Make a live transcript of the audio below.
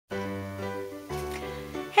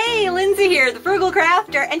Lindsay here, the Frugal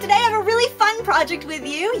Crafter, and today I have a really fun project with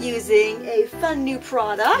you using a fun new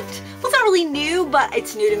product. Well, it's not really new, but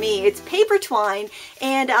it's new to me. It's paper twine,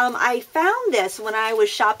 and I found this when I was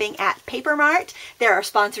shopping at Paper Mart. They're our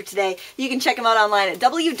sponsor today. You can check them out online at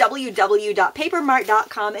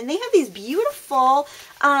www.papermart.com, and they have these beautiful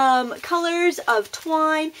colors of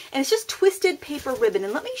twine, and it's just twisted paper ribbon.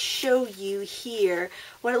 And let me show you here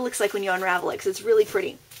what it looks like when you unravel it, because it's really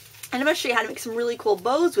pretty. And I'm going to show you how to make some really cool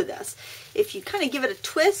bows with this. If you kind of give it a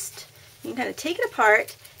twist, you can kind of take it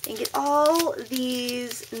apart and get all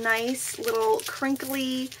these nice little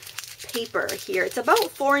crinkly paper here. It's about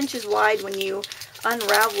 4 inches wide when you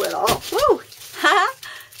unravel it all. Woo!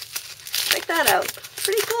 Check that out.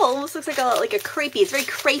 Pretty cool. Almost looks like a crepey. It's very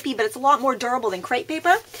crepey, but it's a lot more durable than crepe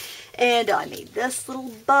paper. And I made this little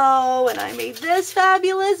bow, and I made this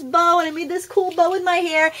fabulous bow, and I made this cool bow with my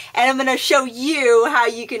hair, and I'm going to show you how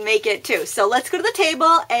you can make it too. So let's go to the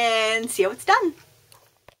table and see how it's done.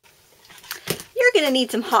 You're going to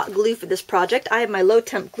need some hot glue for this project. I have my low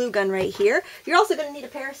temp glue gun right here. You're also going to need a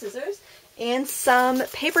pair of scissors and some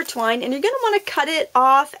paper twine, and you're going to want to cut it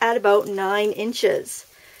off at about 9 inches.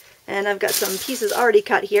 And I've got some pieces already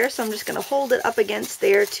cut here, so I'm just going to hold it up against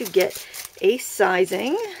there to get a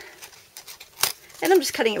sizing. And I'm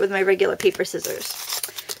just cutting it with my regular paper scissors.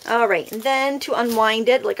 Alright, and then to unwind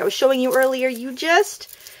it, like I was showing you earlier, you just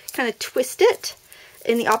kind of twist it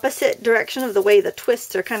in the opposite direction of the way the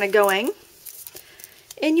twists are kind of going.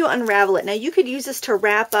 And you unravel it. Now you could use this to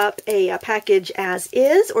wrap up a package as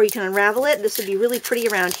is, or you can unravel it. This would be really pretty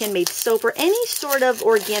around handmade soap or any sort of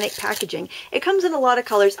organic packaging. It comes in a lot of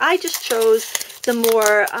colors. I just chose the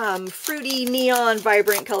more fruity, neon,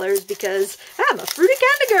 vibrant colors because I'm a fruity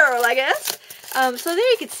kind of girl, I guess. So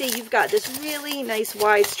there you can see you've got this really nice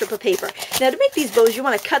wide strip of paper. Now to make these bows, you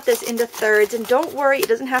want to cut this into thirds, and don't worry, it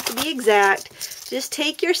doesn't have to be exact. Just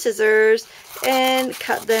take your scissors and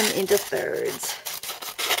cut them into thirds.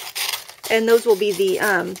 And those will be the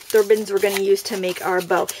ribbons we're going to use to make our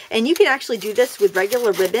bow. And you can actually do this with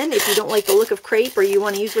regular ribbon if you don't like the look of crepe or you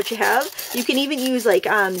want to use what you have. You can even use like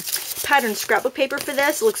patterned scrapbook paper for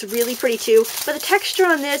this. It looks really pretty too. But the texture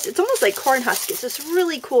on this, it's almost like corn husk. It's this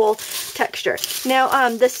really cool texture. Now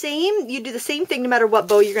you do the same thing no matter what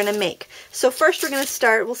bow you're going to make. So first we'll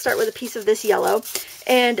start with a piece of this yellow.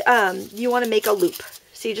 And you want to make a loop.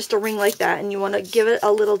 See, just a ring like that. And you want to give it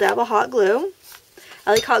a little dab of hot glue.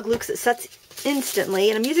 I like hot glue because it sets instantly,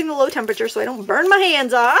 and I'm using the low temperature so I don't burn my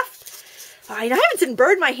hands off. Alright, I haven't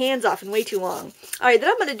burned my hands off in way too long. Alright, then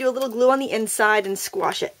I'm going to do a little glue on the inside and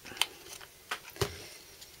squash it.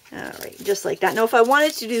 Alright, just like that. Now if I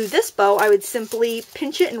wanted to do this bow, I would simply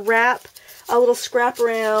pinch it and wrap a little scrap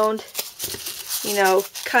around, you know,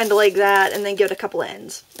 kind of like that, and then give it a couple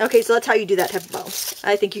ends. Okay, so that's how you do that type of bow.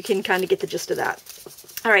 I think you can kind of get the gist of that.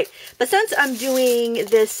 Alright, but since I'm doing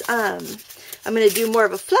this, I'm going to do more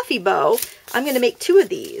of a fluffy bow, I'm going to make 2 of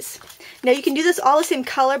these. Now you can do this all the same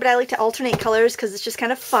color, but I like to alternate colors because it's just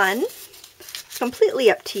kind of fun. It's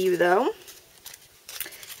completely up to you though.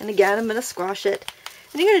 And again, I'm going to squash it.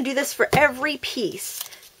 And you're going to do this for every piece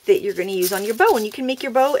that you're going to use on your bow. And you can make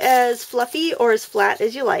your bow as fluffy or as flat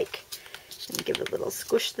as you like. And give it a little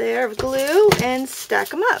squish there of glue and stack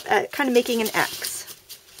them up, kind of making an X.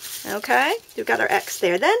 Okay, we've got our X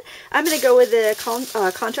there. Then I'm going to go with a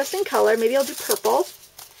contrasting color. Maybe I'll do purple.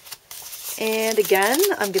 And again,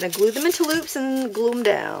 I'm going to glue them into loops and glue them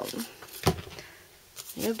down.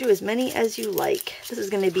 You'll do as many as you like. This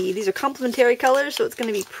is going to be, these are complementary colors, so it's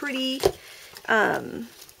going to be pretty, they're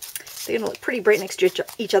going to look pretty bright next to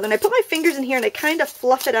each other. And I put my fingers in here and I kind of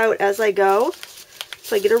fluff it out as I go.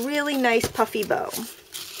 So I get a really nice puffy bow.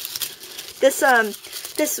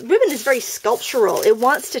 This ribbon is very sculptural. It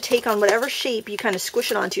wants to take on whatever shape you kind of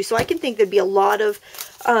squish it onto. So I can think there'd be a lot of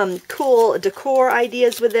cool decor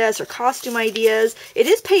ideas with this, or costume ideas. It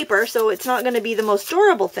is paper, so it's not going to be the most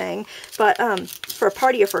durable thing. But for a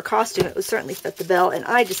party or for a costume, it would certainly fit the bill. And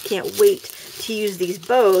I just can't wait to use these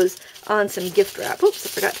bows on some gift wrap. Oops, I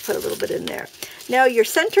forgot to put a little bit in there. Now your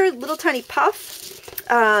center little tiny puff,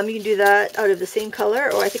 you can do that out of the same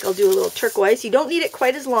color, or I think I'll do a little turquoise. You don't need it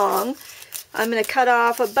quite as long. I'm going to cut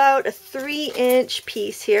off about a 3-inch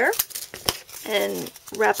piece here and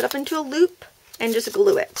wrap it up into a loop and just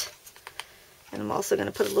glue it. And I'm also going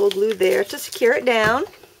to put a little glue there to secure it down.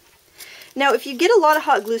 Now if you get a lot of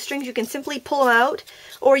hot glue strings, you can simply pull them out,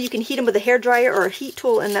 or you can heat them with a hairdryer or a heat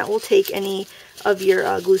tool, and that will take any of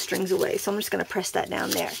your glue strings away. So I'm just going to press that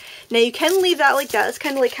down there. Now you can leave that like that. That's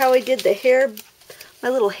kind of like how I did the hair, my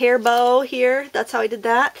little hair bow here. That's how I did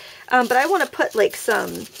that. But I want to put like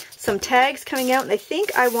some tags coming out, and I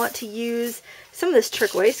think I want to use some of this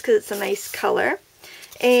turquoise because it's a nice color.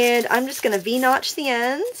 And I'm just going to V-notch the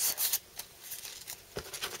ends.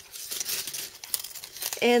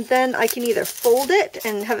 And then I can either fold it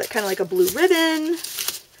and have it kind of like a blue ribbon,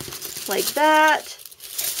 like that.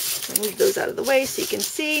 Move those out of the way so you can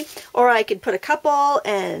see. Or I could put a couple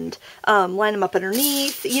and line them up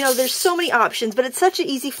underneath. You know, there's so many options, but it's such an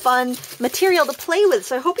easy, fun material to play with.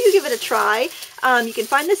 So I hope you give it a try. You can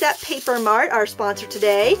find us at Paper Mart, our sponsor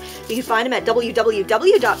today. You can find them at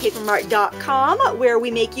www.papermart.com, where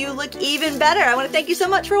we make you look even better. I want to thank you so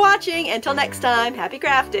much for watching. Until next time, happy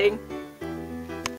crafting.